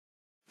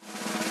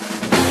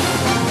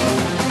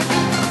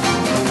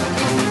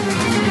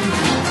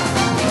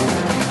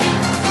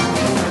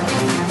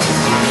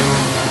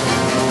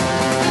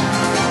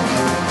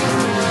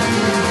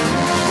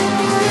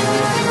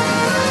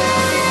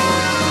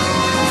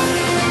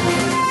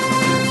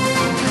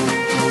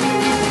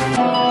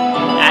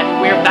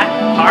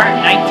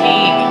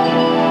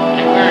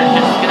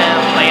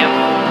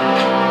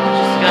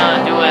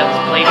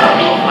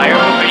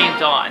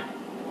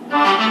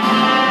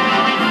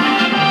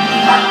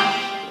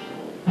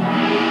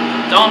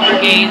Dawn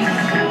Brigades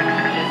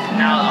is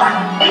now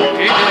you're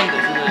doing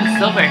this is a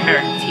silver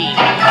hair team.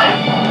 So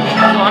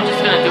I'm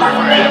just gonna do it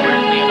for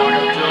Edward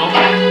Leonardo Joe.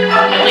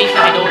 At least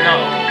I don't know.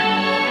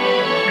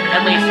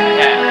 At least I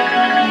have.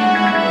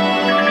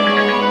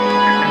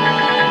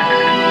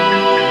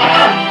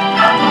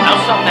 I'll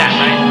stop that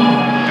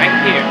right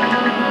here.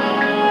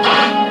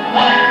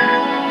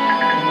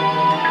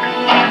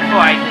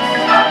 Before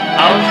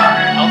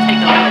I'll take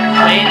a little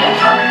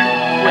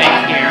quick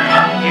here.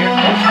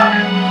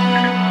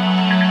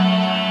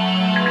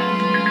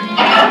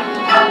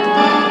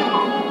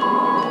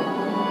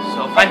 So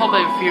if I hope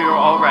if you're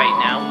alright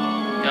now.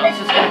 No, this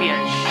is gonna be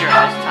unsure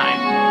this time.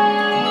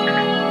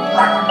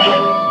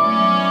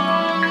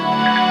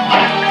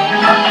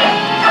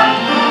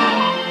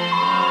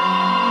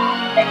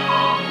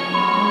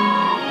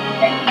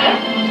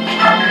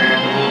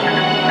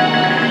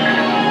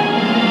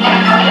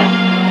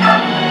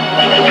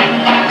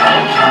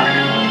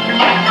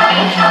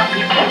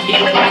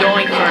 Keep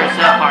going for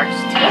Zellhart's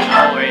team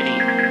already.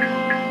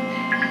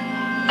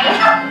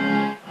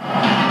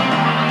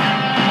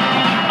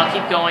 I'll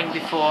keep going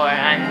before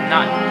I'm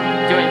not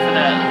doing for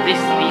these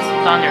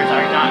thunders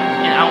are not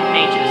in out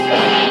mages.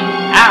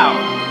 Ow!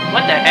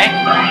 What the heck?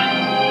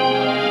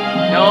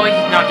 No, he's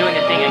not doing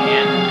the thing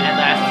again. At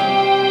last.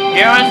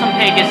 Here are some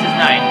Pegasus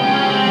Knight.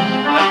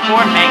 The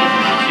poor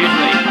Pegasus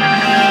usually.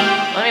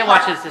 Let me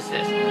watch this is.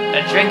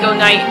 The Draco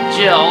Knight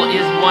Jill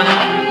is one of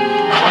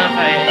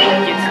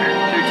gets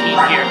 13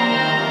 here.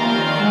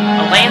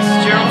 A Lance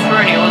Journal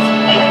Tornado is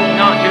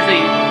not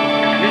usually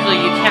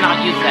you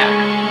cannot use that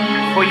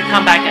before you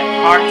come back at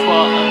part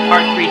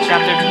 3,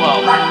 chapter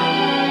 12.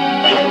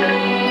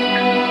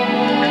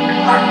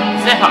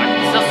 Zehar,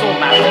 the Soul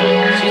Master.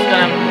 She's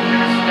gonna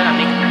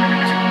make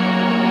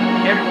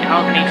every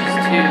out mages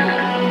too.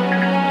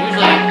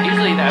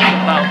 Usually that's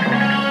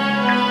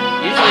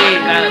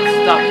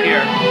stuff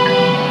here.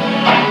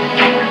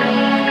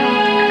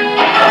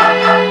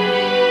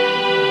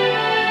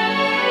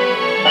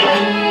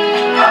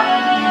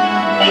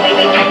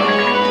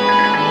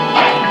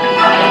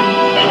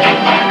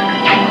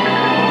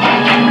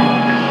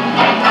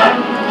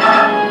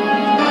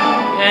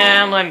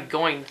 And I'm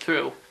going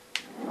through.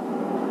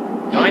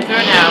 Going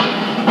through now.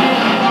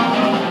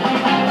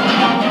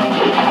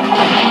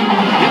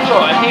 You go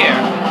in here.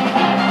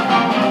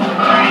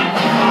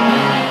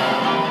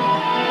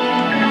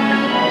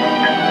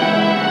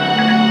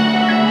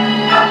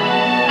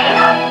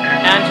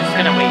 I'm just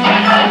gonna wait.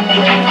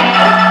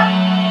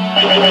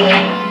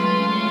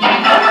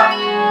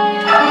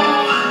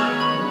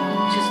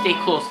 Just stay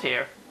close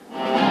here.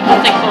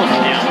 Stay close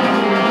now.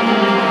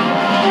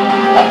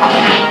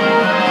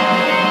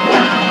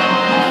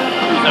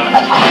 Who's on?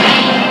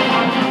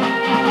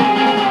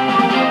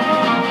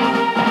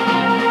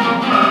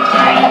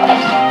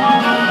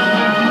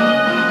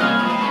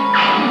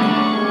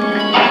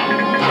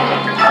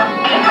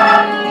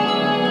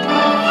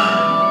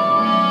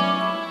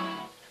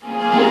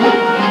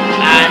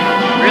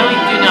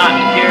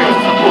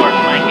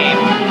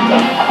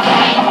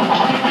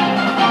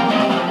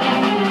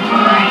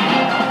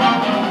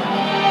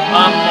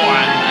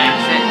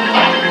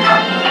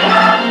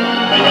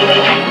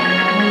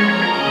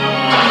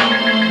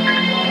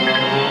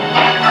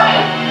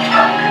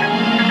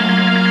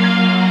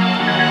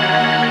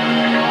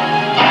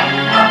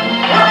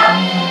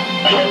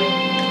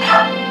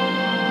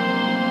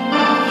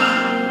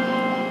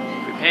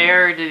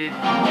 Prepare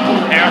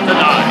to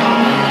die.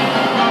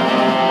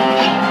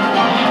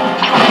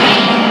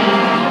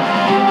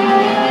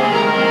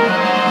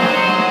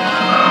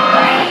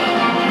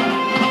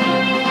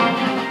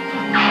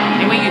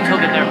 Anyway, you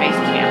took it their base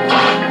camp.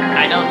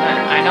 I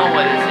know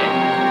what is it.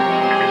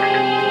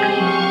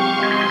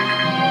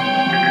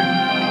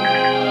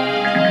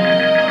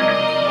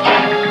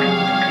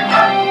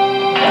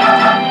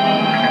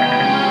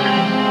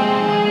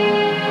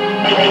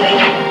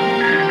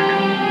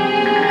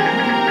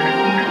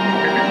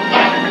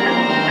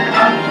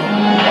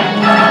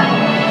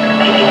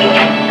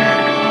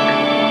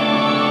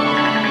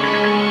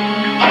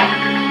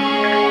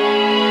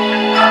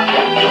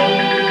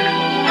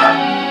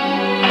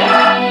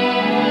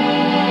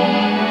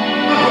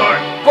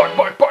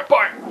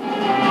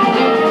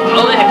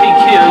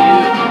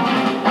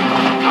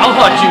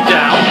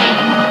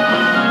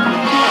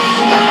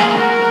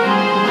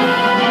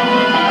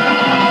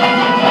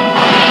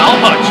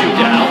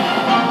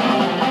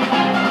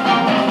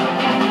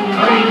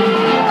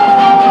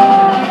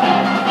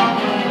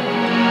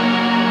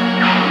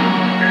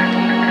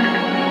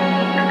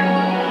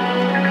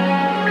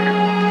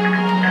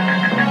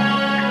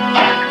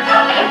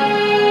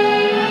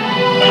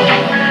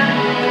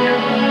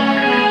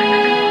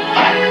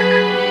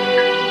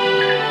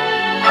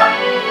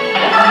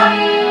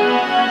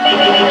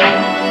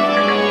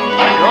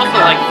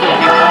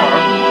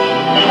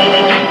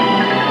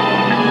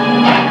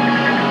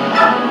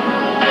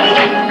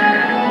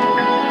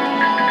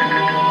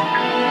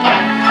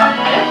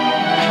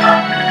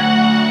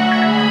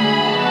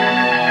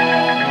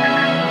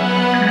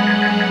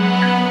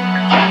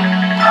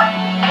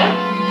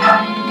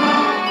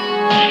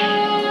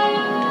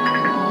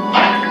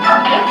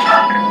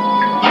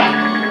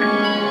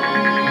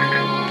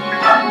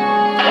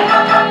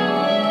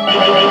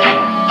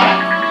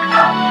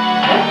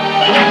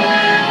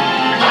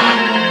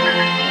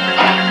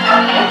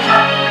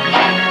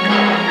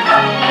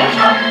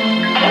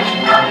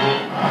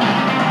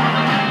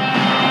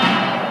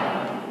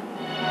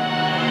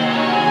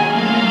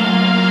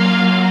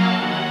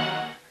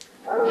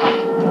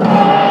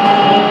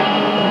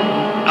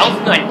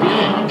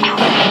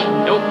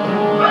 Nope.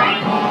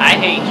 I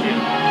hate you.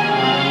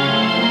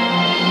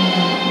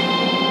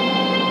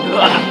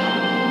 Ugh.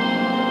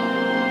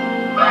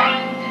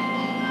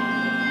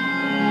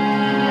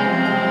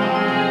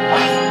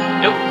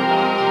 Nope.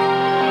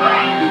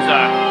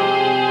 Loser.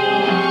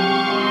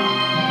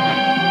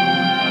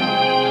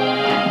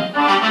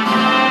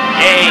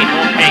 Hey,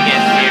 more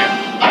pegasus here.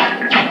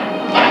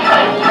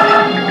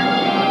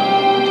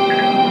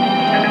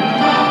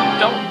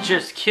 Don't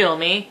just kill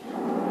me.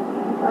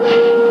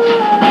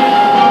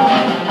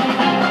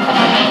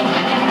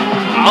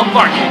 I'll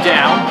mark you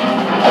down.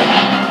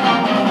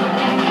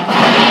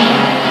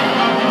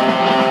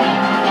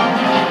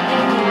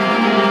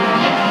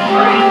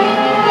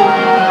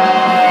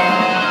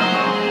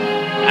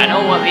 I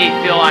don't want me to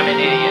feel I'm an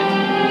idiot.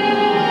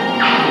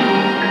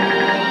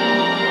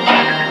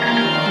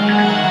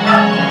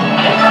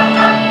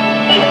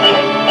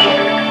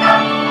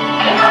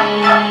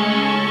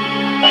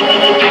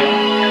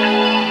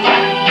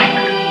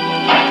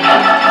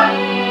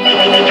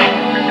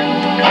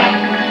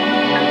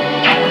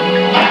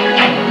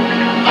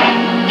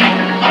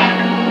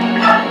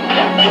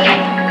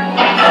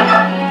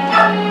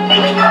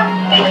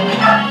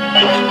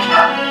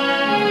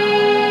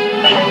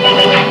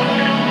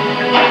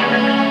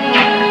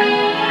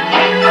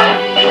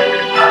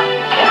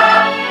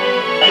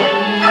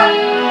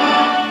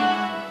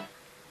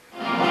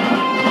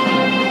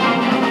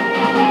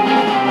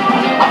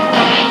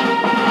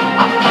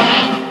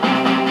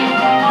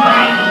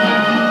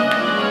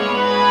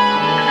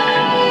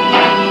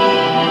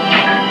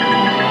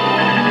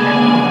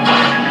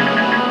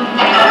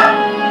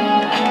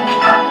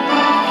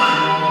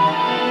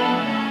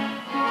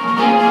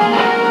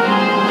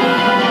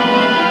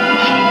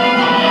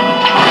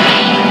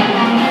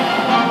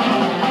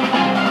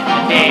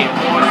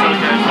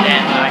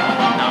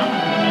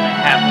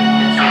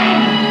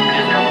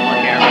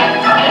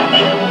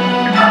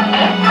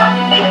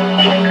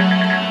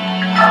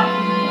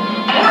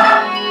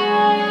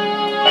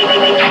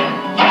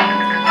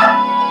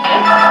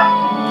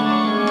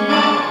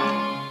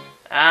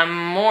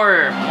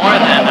 More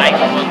than I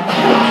will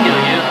kill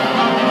you.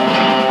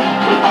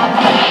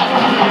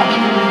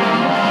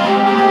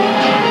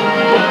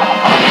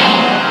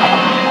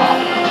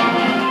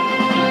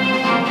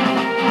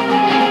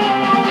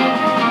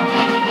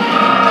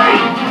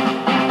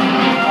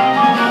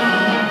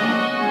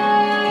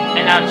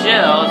 And now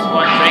Jill's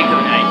one Draco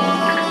Knight.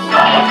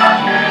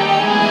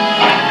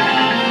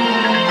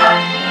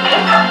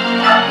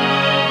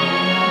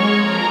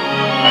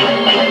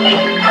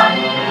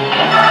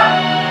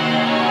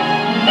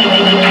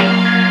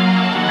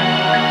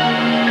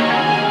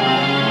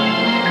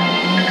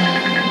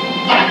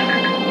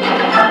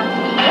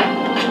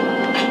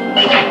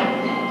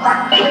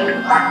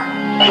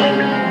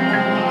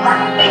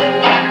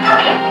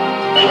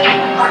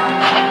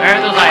 Where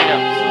are those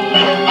items?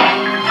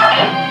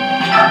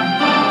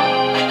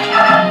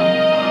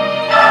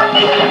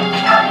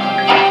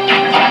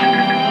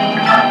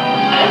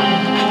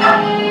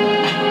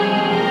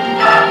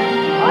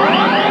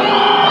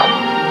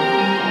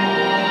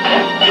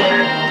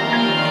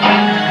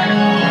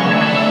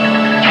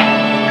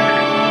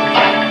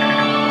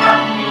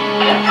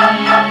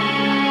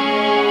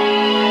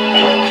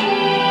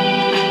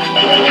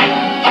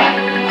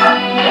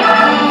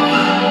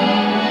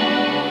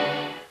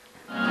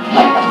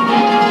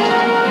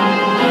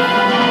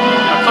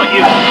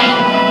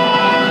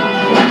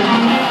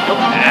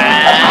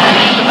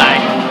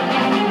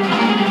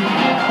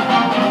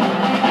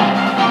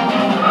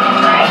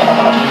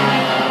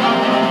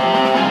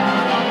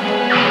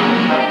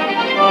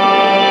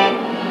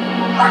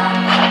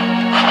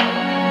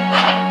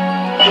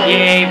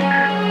 Yay,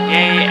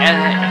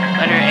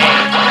 letter A.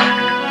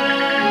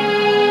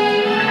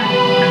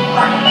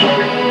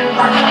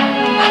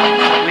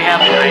 We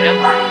have an item.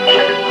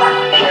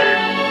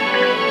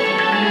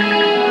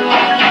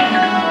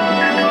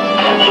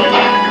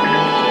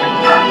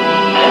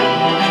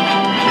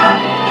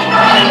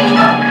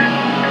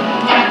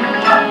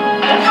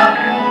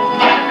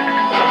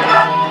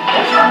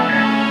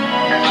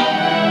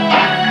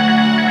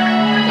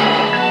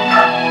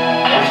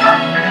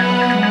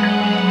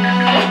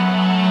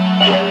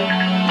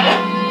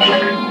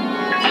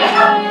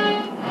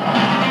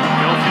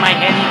 My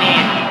handy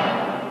nanny.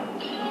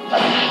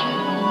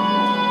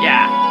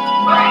 Yeah.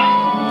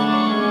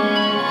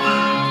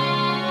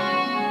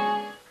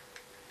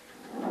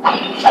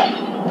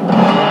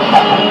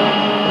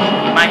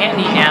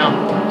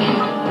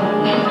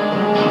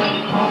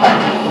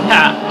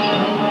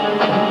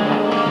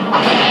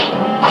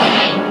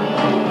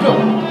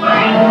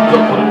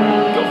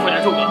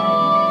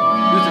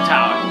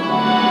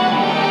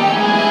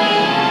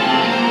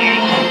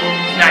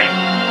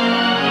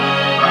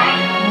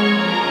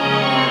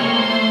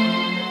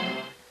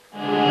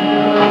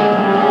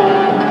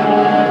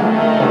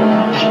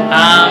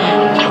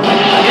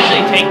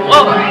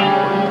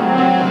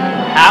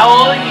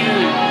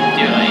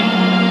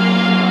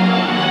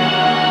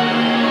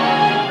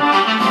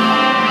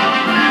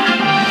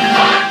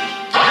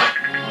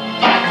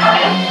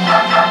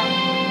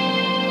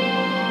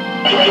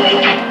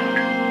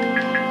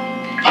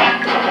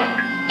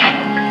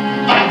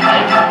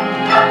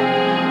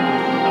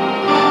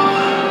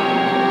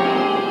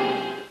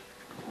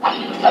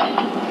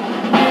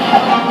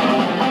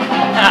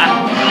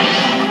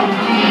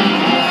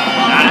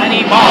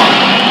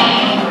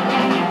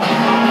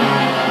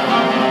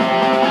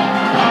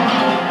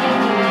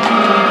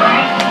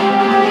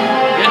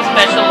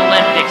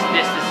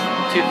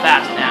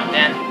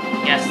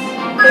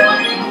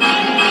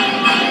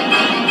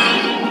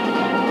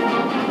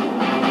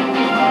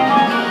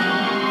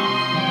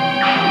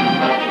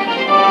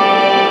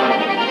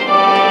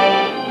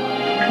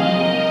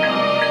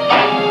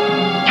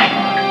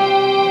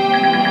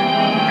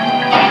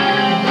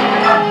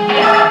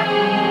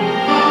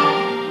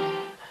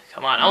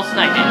 on, I'll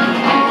snipe it.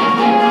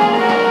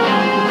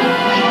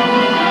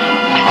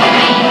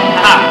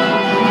 Ha!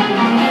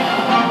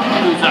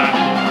 Loser.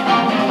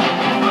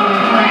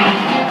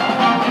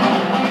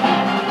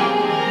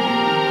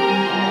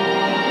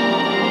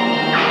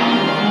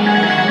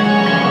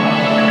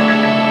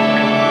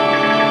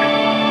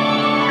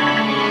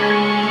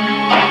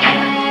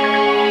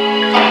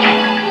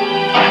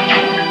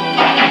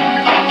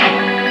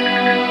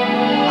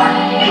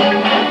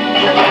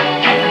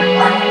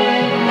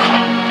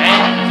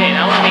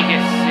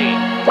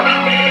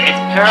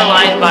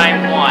 Paralyzed by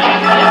 1.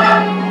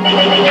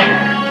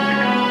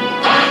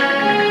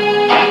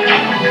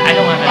 I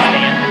don't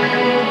understand.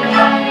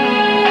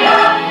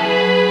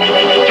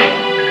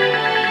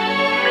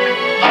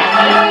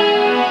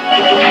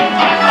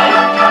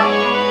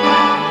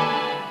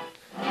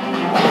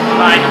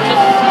 Fine, I'll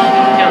just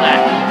kill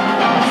that.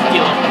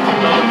 Steal it.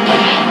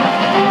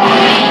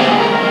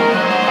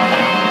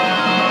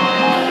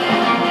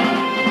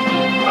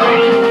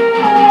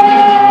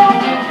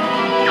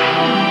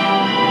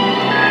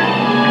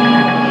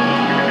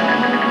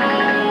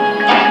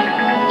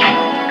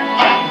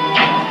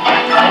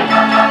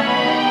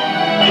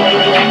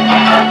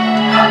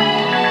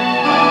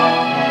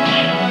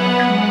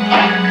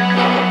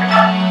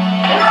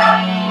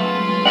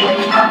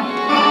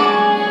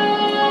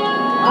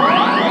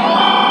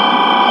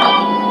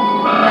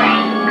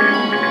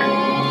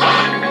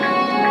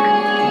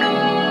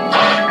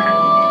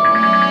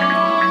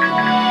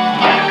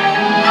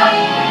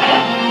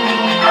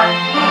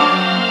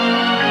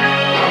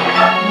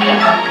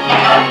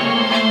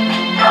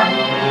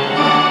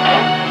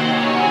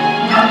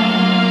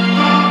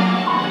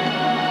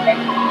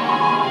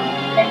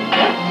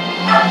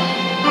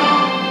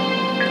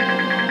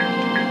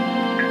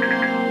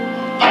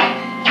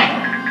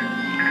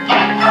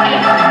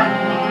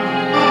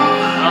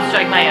 I'll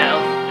strike my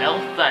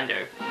elf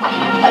thunder.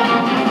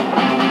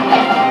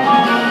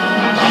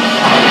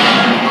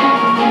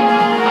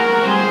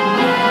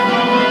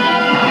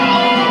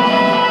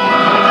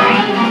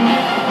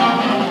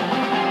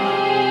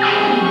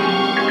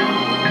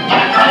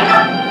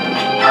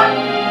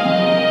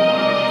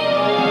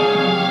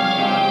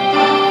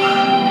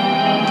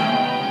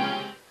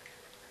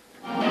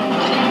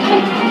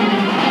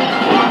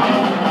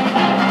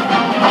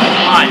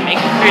 Come on, make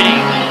it pretty.